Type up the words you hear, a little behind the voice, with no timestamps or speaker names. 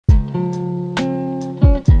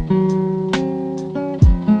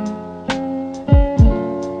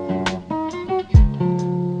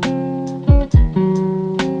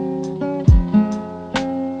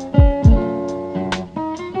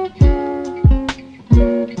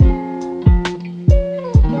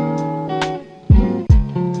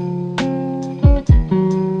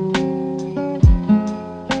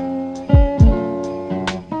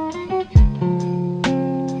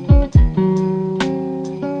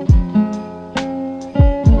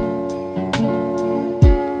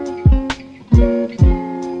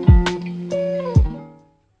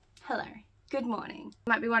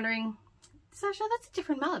might be wondering, Sasha, that's a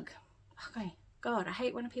different mug. Okay, God, I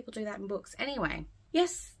hate when people do that in books. Anyway,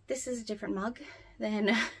 yes, this is a different mug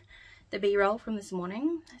than the B-roll from this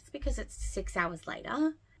morning. That's because it's 6 hours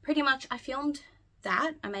later. Pretty much I filmed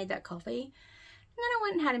that, I made that coffee, and then I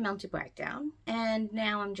went and had a mental breakdown, and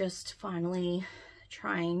now I'm just finally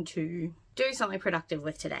trying to do something productive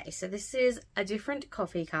with today. So this is a different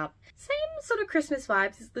coffee cup, same sort of Christmas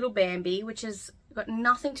vibes, this little Bambi, which has got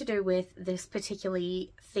nothing to do with this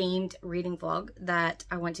particularly themed reading vlog that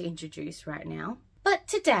I want to introduce right now. But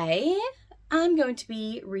today I'm going to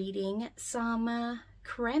be reading some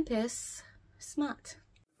Krampus Smut.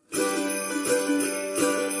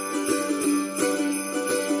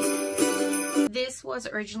 This was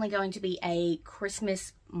originally going to be a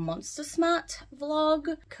Christmas Monster Smut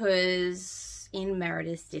vlog because in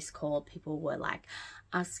Meredith's Discord people were like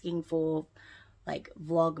asking for like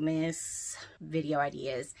Vlogmas video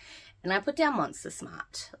ideas, and I put down Monster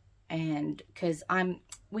Smut, and because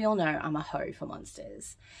we all know I'm a hoe for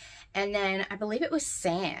monsters. And then I believe it was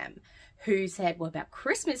Sam who said, what about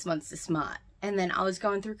Christmas Monster Smut? And then I was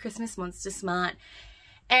going through Christmas Monster Smut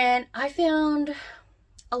and I found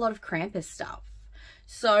a lot of Krampus stuff.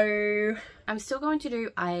 So I'm still going to do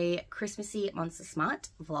a Christmassy Monster Smut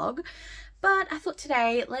vlog, but I thought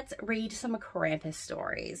today let's read some Krampus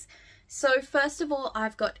stories. So first of all,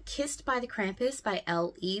 I've got Kissed by the Krampus by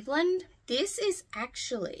Elle Eveland. This is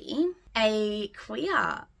actually a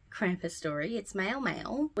queer Krampus story. It's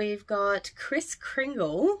male. We've got Kris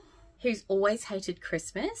Kringle, who's always hated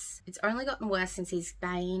Christmas. It's only gotten worse since he's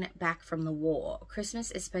been back from the war.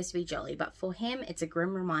 Christmas is supposed to be jolly, but for him, it's a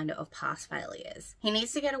grim reminder of past failures. He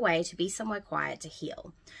needs to get away to be somewhere quiet to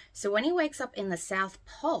heal. So when he wakes up in the South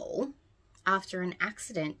Pole, after an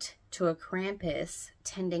accident to a Krampus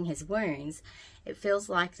tending his wounds, it feels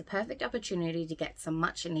like the perfect opportunity to get some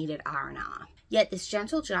much needed R&R. Yet this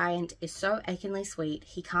gentle giant is so achingly sweet,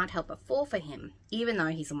 he can't help but fall for him, even though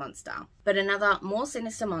he's a monster. But another, more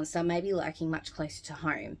sinister monster may be lurking much closer to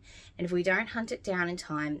home, and if we don't hunt it down in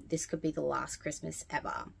time, this could be the last Christmas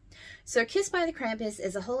ever. So Kissed by the Krampus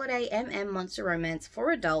is a holiday monster romance for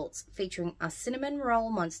adults featuring a cinnamon roll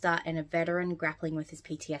monster and a veteran grappling with his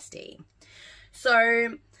PTSD.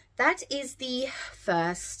 So that is the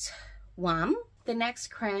first one. The next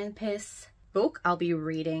Krampus book I'll be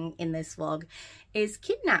reading in this vlog is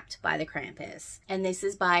Kidnapped by the Krampus, and this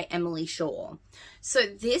is by Emily Shaw. So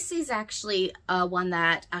this is actually one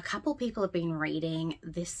that a couple people have been reading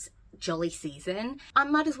this jolly season. I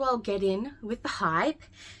might as well get in with the hype.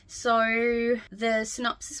 So the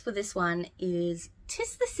synopsis for this one is,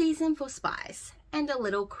 "'Tis the season for spice and a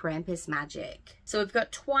little Krampus magic." So we've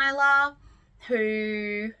got Twyla,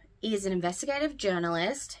 who is an investigative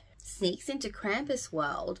journalist, sneaks into Krampus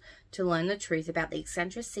world to learn the truth about the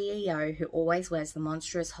eccentric CEO who always wears the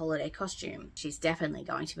monstrous holiday costume. She's definitely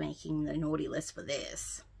going to be making the naughty list for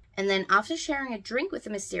this. And then after sharing a drink with the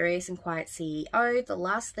mysterious and quiet CEO, the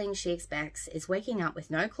last thing she expects is waking up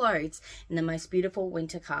with no clothes in the most beautiful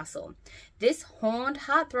winter castle. This horned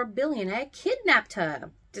heartthrob billionaire kidnapped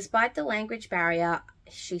her. Despite the language barrier,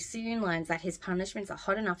 she soon learns that his punishments are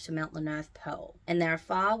hot enough to melt the North Pole, and there are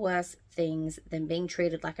far worse things than being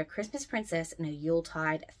treated like a Christmas princess in a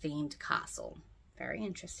Yuletide-themed castle. Very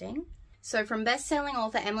interesting. So from best-selling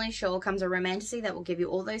author Emily Shaw comes a romantasy that will give you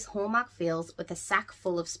all those Hallmark feels with a sack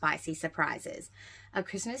full of spicy surprises. A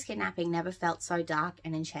Christmas kidnapping never felt so dark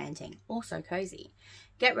and enchanting, or so cozy.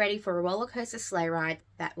 Get ready for a rollercoaster sleigh ride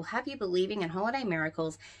that will have you believing in holiday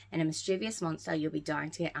miracles and a mischievous monster you'll be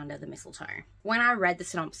dying to get under the mistletoe. When I read the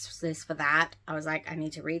synopsis for that, I was like, I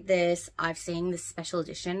need to read this. I've seen this special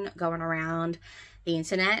edition going around the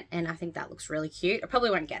internet, and I think that looks really cute. I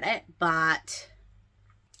probably won't get it, but...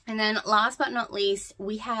 And then last but not least,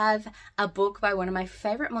 we have a book by one of my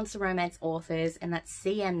favorite monster romance authors, and that's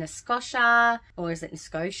C.M. Nascosha, or is it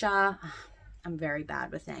Nascosha? I'm very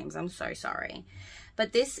bad with names, I'm so sorry.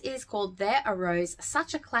 But this is called There Arose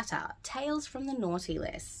Such a Clatter, Tales from the Naughty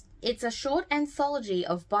List. It's a short anthology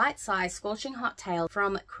of bite-sized scorching hot tales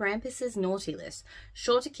from Krampus's naughty list,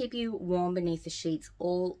 sure to keep you warm beneath the sheets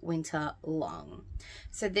all winter long.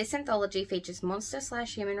 So this anthology features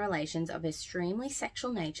monster/human relations of extremely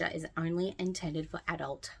sexual nature, is only intended for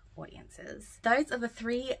adult audiences. Those are the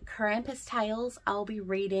 3 Krampus tales I'll be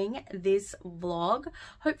reading this vlog.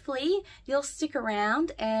 Hopefully you'll stick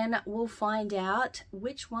around and we'll find out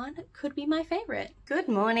which one could be my favorite. Good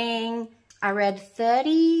morning. I read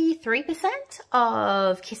 33%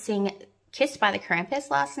 of Kissed by the Krampus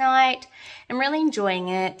last night. I'm really enjoying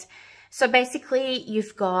it. So basically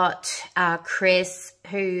you've got Chris,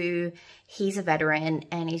 who he's a veteran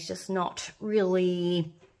and he's just not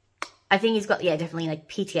really I think he's got, yeah, definitely like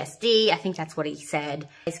PTSD. I think that's what he said.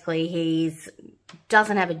 Basically, he's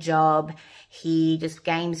doesn't have a job. He just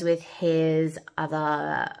games with his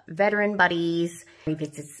other veteran buddies. He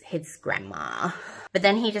visits his grandma. But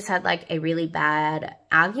then he just had like a really bad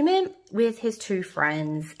argument with his two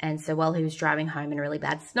friends. And so while he was driving home in a really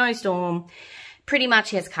bad snowstorm, pretty much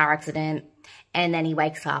he has a car accident. And then he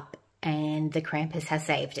wakes up and the Krampus has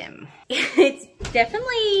saved him. It's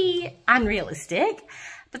definitely unrealistic,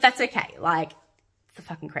 but that's okay. Like, the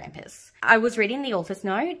fucking Krampus. I was reading the author's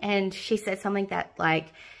note and she said something that like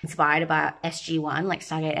inspired about SG-1, like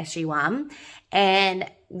Stargate SG-1, and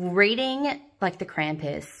reading like the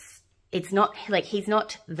Krampus, it's not like he's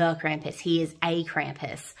not the Krampus, he is a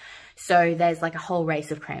Krampus. So there's like a whole race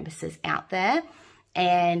of Krampuses out there.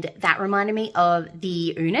 And that reminded me of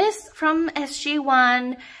the Unis from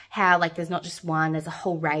SG-1, how like there's not just one, there's a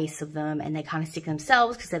whole race of them and they kind of stick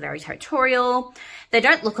themselves because they're very territorial. They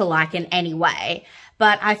don't look alike in any way,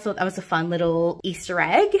 but I thought that was a fun little Easter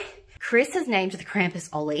egg. Chris has named the Krampus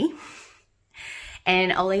Ollie,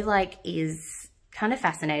 and Ollie like is kind of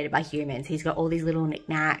fascinated by humans. He's got all these little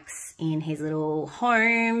knickknacks in his little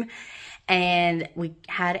home, and we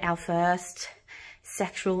had our first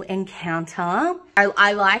sexual encounter.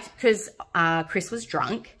 I liked, because Chris was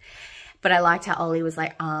drunk, but I liked how Ollie was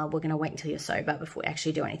like, we're gonna wait until you're sober before we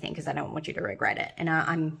actually do anything because I don't want you to regret it. And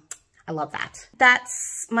I love that.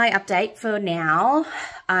 That's my update for now.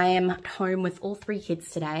 I am at home with all 3 kids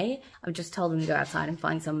today. I've just told them to go outside and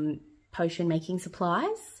find some potion making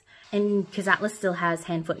supplies. And because Atlas still has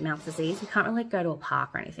hand, foot, and mouth disease, we can't really go to a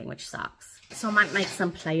park or anything, which sucks. So I might make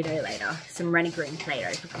some Play-Doh later, some Rennie Green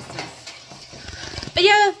Play-Doh for Christmas. But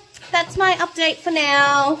yeah, that's my update for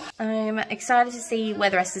now. I'm excited to see where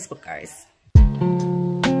the rest of this book goes.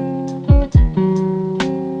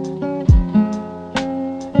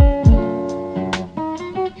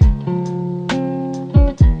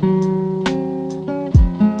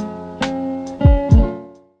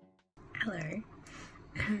 Hello.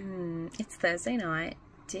 It's Thursday night.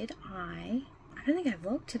 I don't think I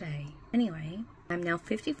vlogged today. Anyway, I'm now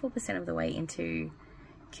 54% of the way into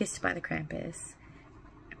Kissed by the Krampus.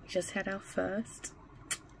 Just had our first,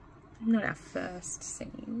 not our first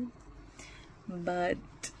scene, but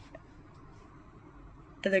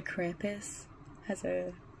the Krampus has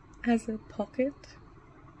a pocket.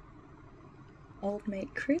 Old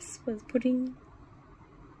mate Chris was putting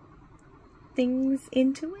things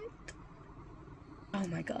into it. Oh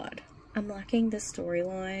my god, I'm liking the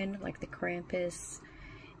storyline. Like the Krampus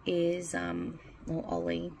is well,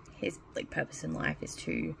 Ollie, his like purpose in life is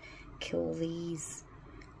to kill these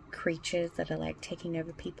creatures that are like taking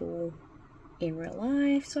over people in real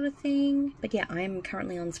life, sort of thing. But yeah, I'm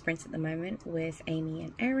currently on sprints at the moment with Amy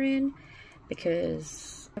and Erin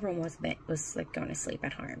because everyone was like going to sleep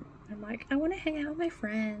at home. I'm like, I want to hang out with my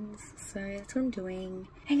friends, so that's what I'm doing.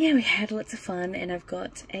 And yeah, we had lots of fun, and I've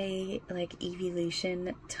got a like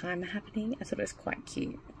evolution time happening. I thought it was quite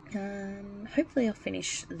cute. Hopefully I'll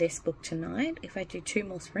finish this book tonight. If I do 2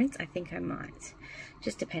 more sprints, I think I might,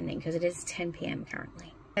 just depending, because it is 10 PM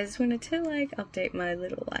currently. I just wanted to like update my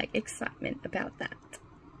little like excitement about that,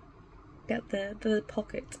 about the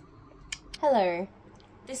pocket. Hello,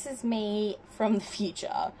 this is me from the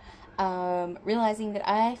future, realizing that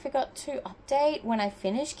I forgot to update when I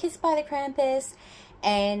finished Kissed by the Krampus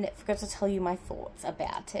and forgot to tell you my thoughts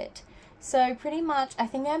about it. So pretty much, I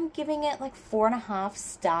think I'm giving it like 4.5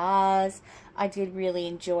 stars. I did really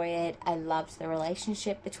enjoy it. I loved the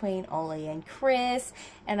relationship between Ollie and Chris,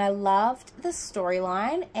 and I loved the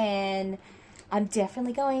storyline, and I'm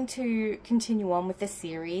definitely going to continue on with the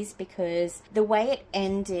series because the way it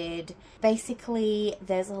ended, basically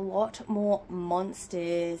there's a lot more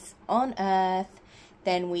monsters on Earth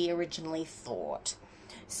than we originally thought.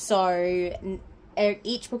 So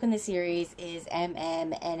each book in the series is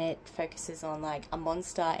MM, and it focuses on like a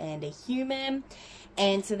monster and a human.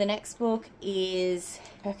 And so the next book is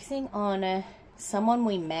focusing on someone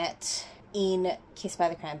we met in Kissed by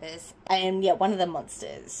the Krampus, and yeah, one of the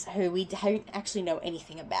monsters who we don't actually know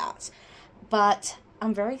anything about. But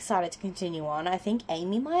I'm very excited to continue on. I think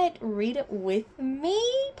Amy might read it with me,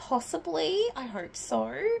 possibly. I hope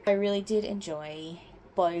so. I really did enjoy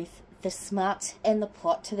both the smut and the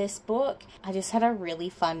plot to this book. I just had a really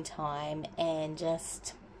fun time, and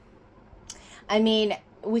just, I mean,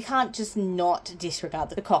 we can't just not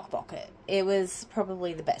disregard the cock pocket. It was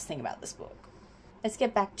probably the best thing about this book. Let's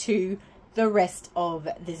get back to the rest of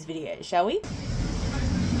this video, shall we?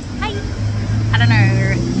 Hi! I don't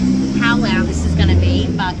know how loud this is gonna be,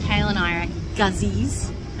 but Kale and I are at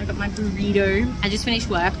Guzzies. I got my burrito. I just finished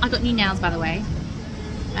work. I got new nails, by the way.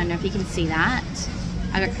 I don't know if you can see that.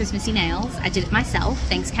 I got Christmassy nails. I did it myself,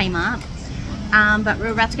 thanks Kmart. But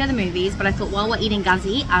we're about to go to the movies, but I thought while we're eating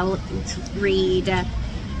Guzzy, I will read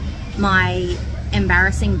my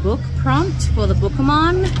embarrassing book prompt for the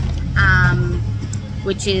Bookmas,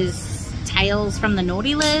 which is Tales from the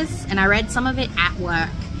Naughty List, and I read some of it at work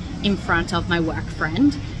in front of my work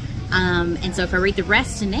friend. And so if I read the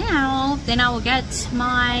rest now, then I will get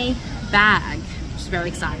my bag, which is very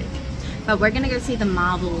exciting. But we're gonna go see the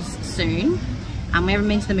Marvels soon. We haven't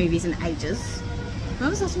been to the movies in ages. When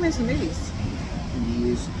was the last time we went to the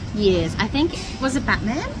movies? Years. I think, was it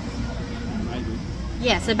Batman? Maybe.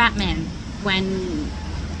 Yeah, so Batman, when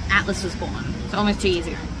Atlas was born. So almost 2 years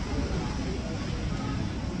ago.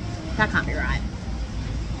 That can't be right.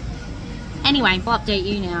 Anyway, I'll update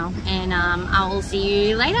you now, and I will see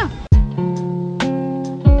you later.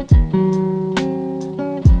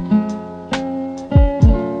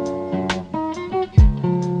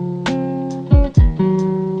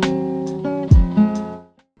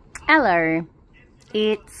 Hello.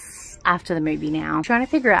 It's after the movie now. I'm trying to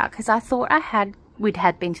figure out, because I thought we'd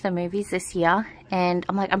had been to the movies this year, and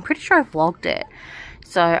I'm like, I'm pretty sure I vlogged it.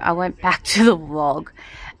 So I went back to the vlog,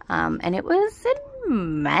 and it was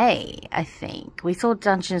in May, I think. We saw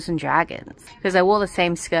Dungeons and Dragons, because I wore the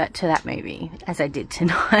same skirt to that movie as I did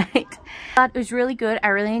tonight. But it was really good. I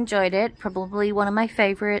really enjoyed it. Probably one of my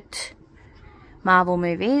favorite Marvel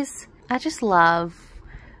movies. I just love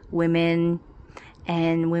women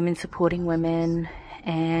and women supporting women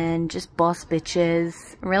and just boss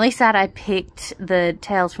bitches. I'm really sad I picked the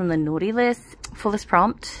Tales from the Naughty List for this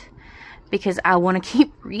prompt, because I want to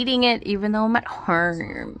keep reading it even though I'm at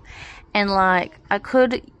home. And like, I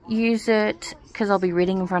could use it because I'll be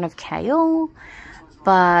reading in front of Kale,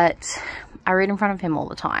 but I read in front of him all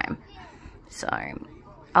the time. So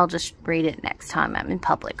I'll just read it next time I'm in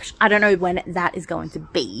public. I don't know when that is going to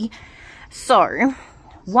be. So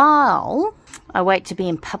while I wait to be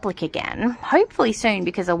in public again, hopefully soon,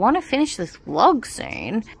 because I want to finish this vlog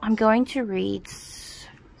soon, I'm going to read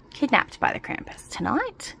Kidnapped by the Krampus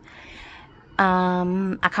tonight.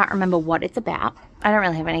 I can't remember what it's about. I don't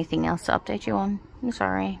really have anything else to update you on. I'm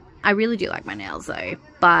sorry. I really do like my nails though,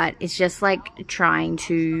 but it's just like trying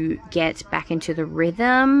to get back into the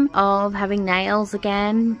rhythm of having nails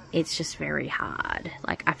again. It's just very hard.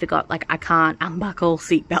 Like, I forgot, like, I can't unbuckle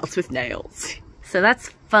seatbelts with nails. So that's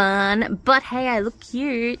fun, but hey, I look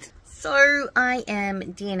cute. So I am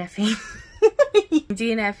DNFing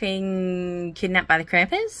DNFing Kidnapped by the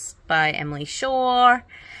Krampus by Emily Shaw,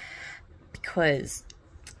 because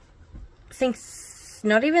since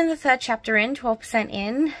not even the 3rd chapter in, 12%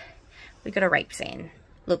 in, we got a rape scene.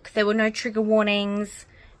 Look, there were no trigger warnings.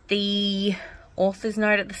 The author's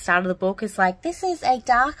note at the start of the book is like, this is a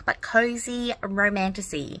dark but cozy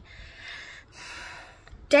romantasy.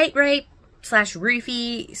 Date rape /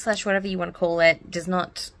 roofie / whatever you want to call it does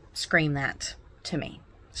not scream that to me.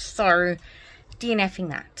 So DNFing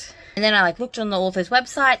that. And then I like looked on the author's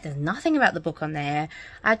website. There's nothing about the book on there.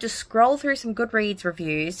 I had to scroll through some Goodreads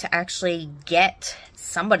reviews to actually get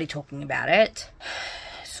somebody talking about it.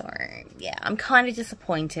 So yeah, I'm kind of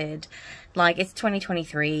disappointed. Like, it's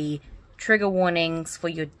 2023. Trigger warnings for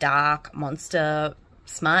your dark monster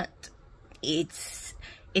smut. It's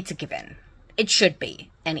a given. It should be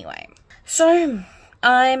anyway. So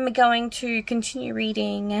I'm going to continue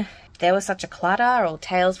reading There Was Such a Clutter, or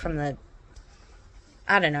Tales from the,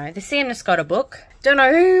 I don't know, the Sam Nescotta book. Don't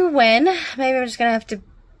know when. Maybe I'm just going to have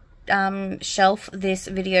to shelf this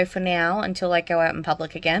video for now until I go out in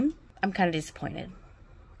public again. I'm kind of disappointed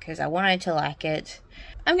because I wanted to like it.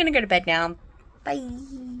 I'm going to go to bed now. Bye.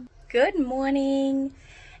 Good morning.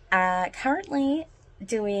 Currently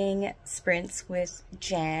doing sprints with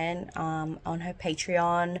Jan on her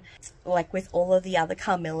Patreon, like with all of the other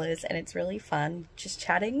Carmillas, and it's really fun just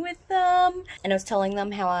chatting with them. And I was telling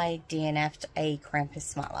them how I DNF'd a Krampus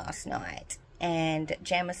smut last night, and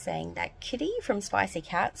Jan was saying that Kitty from Spicy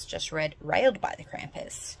Cats just read Railed by the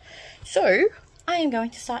Krampus. So I am going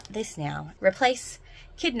to start this now. Replace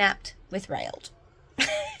Kidnapped with Railed.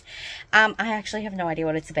 I actually have no idea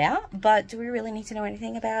what it's about, but do we really need to know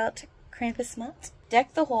anything about Krampus smut?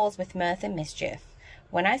 Deck the halls with mirth and mischief.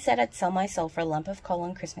 When I said I'd sell my soul for a lump of coal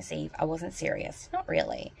on Christmas Eve, I wasn't serious. Not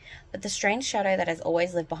really. But the strange shadow that has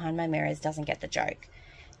always lived behind my mirrors doesn't get the joke.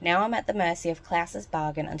 Now I'm at the mercy of Klaus's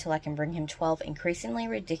bargain until I can bring him 12 increasingly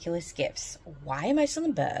ridiculous gifts. Why are most of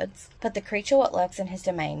them birds? But the creature what lurks in his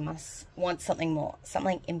domain must want something more.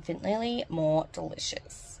 Something infinitely more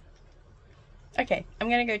delicious. Okay, I'm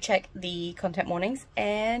gonna go check the content warnings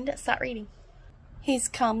and start reading. His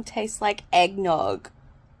cum tastes like eggnog.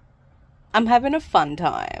 I'm having a fun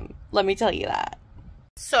time, let me tell you that.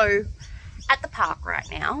 So, at the park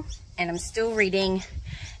right now, and I'm still reading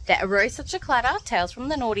The Arose Such a Clatter, Tales from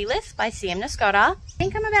the Naughty List by C.M. Nescotta. I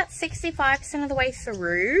think I'm about 65% of the way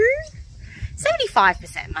through.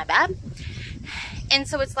 75%, my bad. And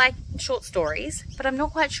so it's like short stories, but I'm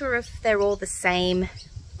not quite sure if they're all the same,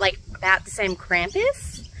 like about the same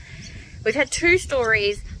Krampus. We've had 2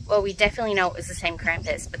 stories, well, we definitely know it was the same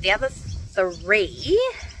Krampus, but the other 3,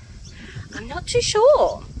 I'm not too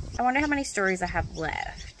sure. I wonder how many stories I have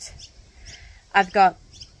left. I've got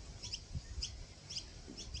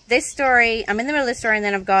this story, I'm in the middle of this story, and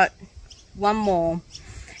then I've got one more,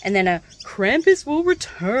 and then a Krampus will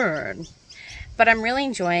return. But I'm really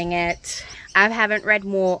enjoying it. I haven't read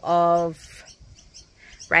more of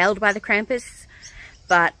Railed by the Krampus,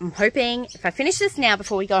 but I'm hoping if I finish this now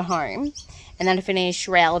before we go home, and then I finish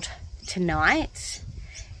Railed tonight,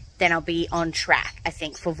 then I'll be on track, I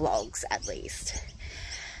think, for vlogs at least.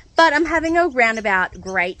 But I'm having a roundabout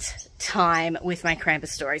great time with my Krampus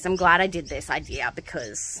stories. I'm glad I did this idea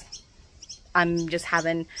because I'm just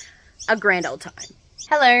having a grand old time.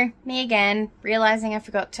 Hello, me again, realizing I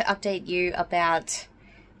forgot to update you about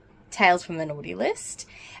Tales from the Naughty List.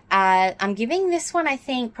 I'm giving this one, I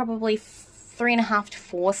think, probably 3.5 to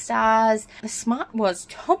 4 stars. The Smut was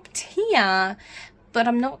top tier, but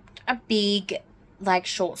I'm not a big, like,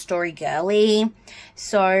 short story girly,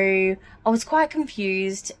 so I was quite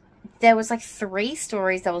confused. There was like 3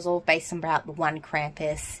 stories that was all based about the one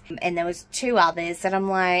Krampus, and there was 2 others that I'm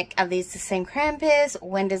like, are these the same Krampus?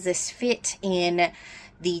 When does this fit in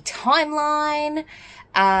the timeline?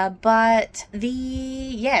 But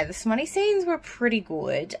the smutty scenes were pretty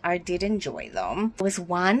good. I did enjoy them. There was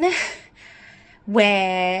one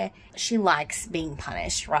where she likes being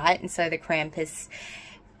punished, right? And so the Krampus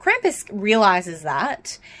realizes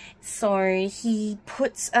that, so he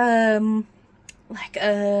puts like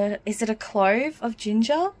is it a clove of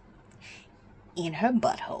ginger in her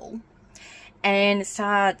butthole and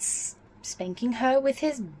starts spanking her with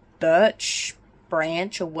his birch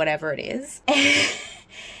branch or whatever it is.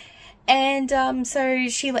 And so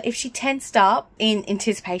if she tensed up in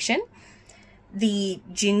anticipation, the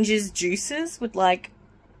ginger's juices would like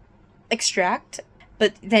extract,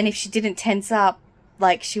 but then if she didn't tense up,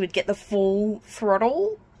 like she would get the full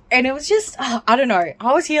throttle. And it was just, I don't know.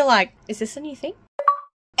 I was here like, is this a new thing?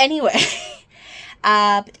 Anyway,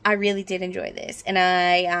 but I really did enjoy this. And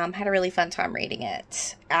I had a really fun time reading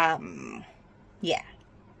it. Yeah.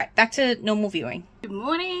 Right, back to normal viewing. Good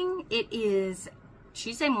morning. It is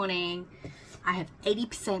Tuesday morning. I have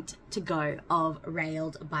 80% to go of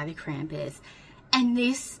Railed by the Krampus. And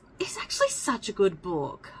this is actually such a good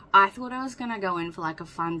book. I thought I was going to go in for like a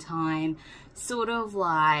fun time. Sort of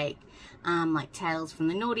like Tales from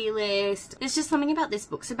the Naughty List. There's just something about this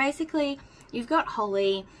book. So basically, you've got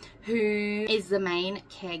Holly, who is the main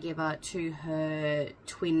caregiver to her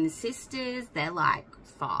twin sisters. They're like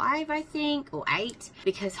 5, I think, or 8,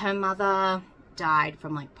 because her mother died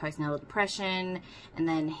from like postnatal depression, and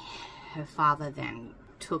then her father then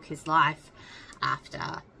took his life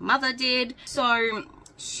after mother did. So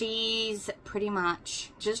she's pretty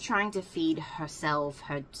much just trying to feed herself,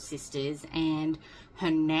 her sisters, and her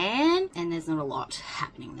nan, and there's not a lot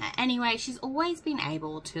happening there. Anyway, she's always been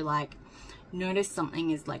able to like notice something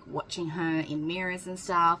is like watching her in mirrors and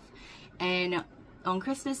stuff. And on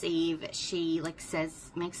Christmas Eve, she like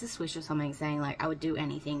makes a swish or something saying like, I would do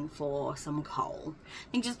anything for some coal.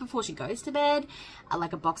 I think just before she goes to bed,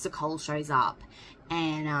 like a box of coal shows up,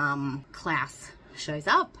 and Klaus shows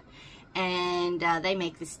up, and they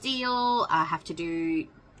make this deal. Have to do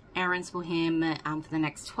errands for him for the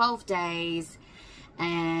next 12 days,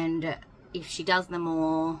 and if she does them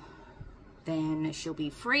all, then she'll be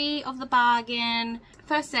free of the bargain.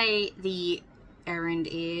 First day, the errand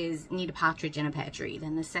is need a partridge in a pear tree.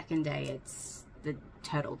 Then the second day, it's the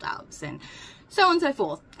turtle doves, and so on and so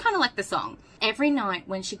forth. Kind of like the song. Every night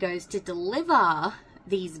when she goes to deliver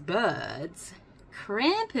these birds,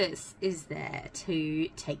 Krampus is there to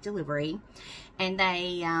take delivery, and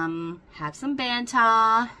they have some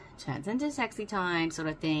banter, turns into sexy time sort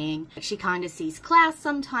of thing. She kind of sees Klaus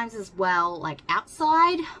sometimes as well, like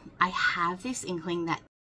outside. I have this inkling that,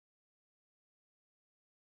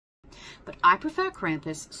 but I prefer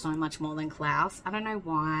Krampus so much more than Klaus. I don't know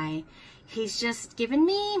why. He's just given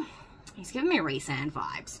me Rhysand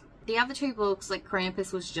vibes. The other 2 books, like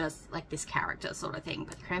Krampus was just like this character sort of thing,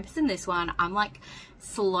 but Krampus in this one, I'm like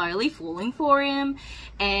slowly falling for him.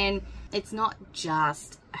 And it's not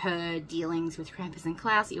just her dealings with Krampus and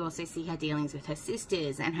Klaus, you also see her dealings with her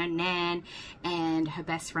sisters and her nan and her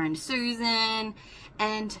best friend Susan.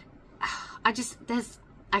 And I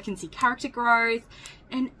can see character growth,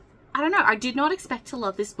 and I don't know, I did not expect to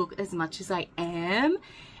love this book as much as I am.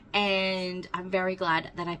 And I'm very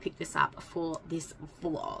glad that I picked this up for this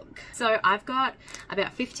vlog. So I've got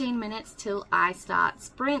about 15 minutes till I start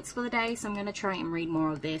sprints for the day, so I'm going to try and read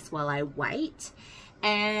more of this while I wait.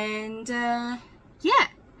 And yeah,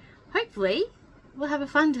 hopefully we'll have a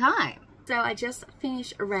fun time. So I just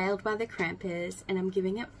finished Railed by the Krampus and I'm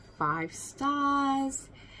giving it 5 stars.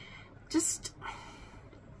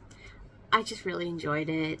 I just really enjoyed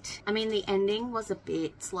it. I mean, the ending was a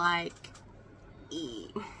bit like,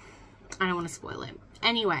 I don't want to spoil it.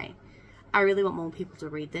 Anyway, I really want more people to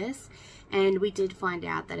read this. And we did find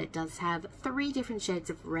out that it does have 3 different shades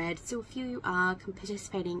of red. So if you are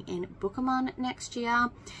participating in Bookmas next year,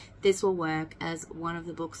 this will work as one of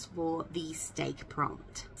the books for the stake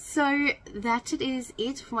prompt. So that is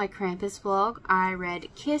it for my Krampus vlog. I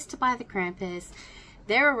read Kissed by the Krampus,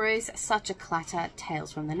 There Arose Such a Clatter,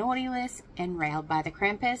 Tales from the Naughty List, and Railed by the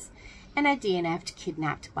Krampus, and I DNF'd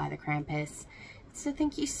Kidnapped by the Krampus. So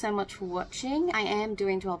thank you so much for watching. I am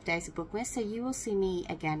doing 12 days of Bookmas, so you will see me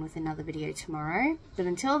again with another video tomorrow. But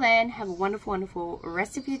until then, have a wonderful, wonderful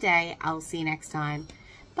rest of your day. I'll see you next time.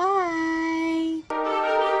 Bye!